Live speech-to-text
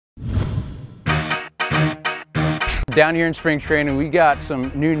Down here in spring training, we got some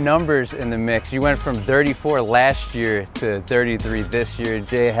new numbers in the mix. You went from 34 last year to 33 this year.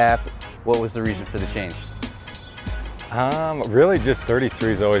 Jay Happ, what was the reason for the change? Really just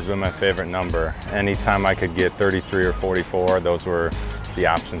 33 has always been my favorite number. Anytime I could get 33 or 44, those were the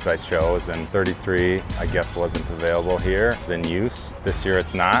options I chose, and 33 I guess wasn't available here. It's in use. This year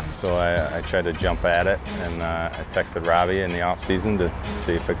it's not, so I tried to jump at it, and I texted Robbie in the off season to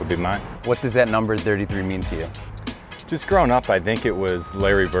see if it could be mine. What does that number 33 mean to you? Just growing up, I think it was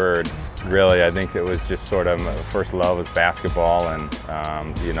Larry Bird. Really, I think it was just sort of my first love was basketball,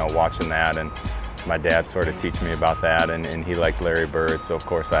 and you know, watching that, and my dad sort of teach me about that, and he liked Larry Bird, so of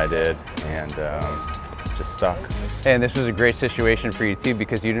course I did, and just stuck. And this was a great situation for you too,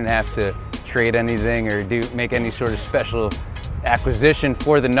 because you didn't have to trade anything or make any sort of special acquisition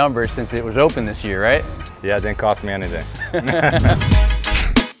for the number since it was open this year, right? Yeah, it didn't cost me anything.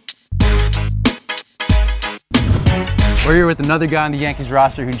 We're here with another guy on the Yankees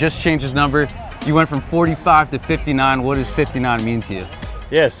roster who just changed his number. You went from 45 to 59. What does 59 mean to you?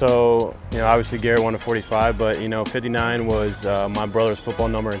 Yeah, so, you know, obviously Garrett won to 45, but, you know, 59 was my brother's football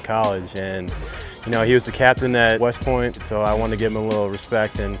number in college, and, you know, he was the captain at West Point, so I wanted to give him a little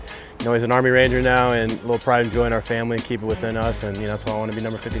respect, and, you know, he's an Army Ranger now, and a little pride in joining our family and keep it within us, and, you know, that's why I want to be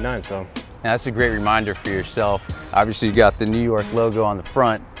number 59, so. Now, that's a great reminder for yourself. Obviously, you got the New York logo on the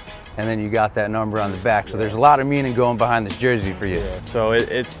front, and then you got that number on the back, so there's a lot of meaning going behind this jersey for you. Yeah, so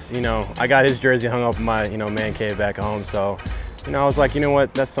it's, you know, I got his jersey hung up in my, you know, man cave back at home, so, you know, I was like, you know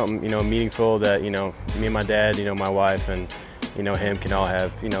what, that's something, you know, meaningful that, you know, me and my dad, you know, my wife, and, you know, him can all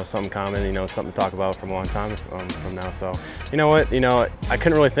have, you know, something common, you know, something to talk about from a long time from now. So, you know what, you know, I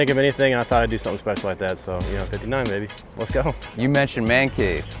couldn't really think of anything, and I thought I'd do something special like that. So, you know, 59, baby, let's go. You mentioned man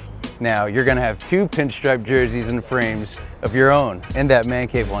cave. Now, you're going to have 2 pinstripe jerseys in the frames of your own in that man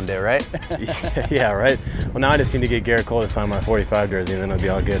cave one day, right? Yeah, right. Well, now I just need to get Garrett Cole to sign my 45 jersey, and then it'll be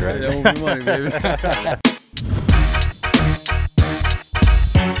all good, right? That won't be money, baby.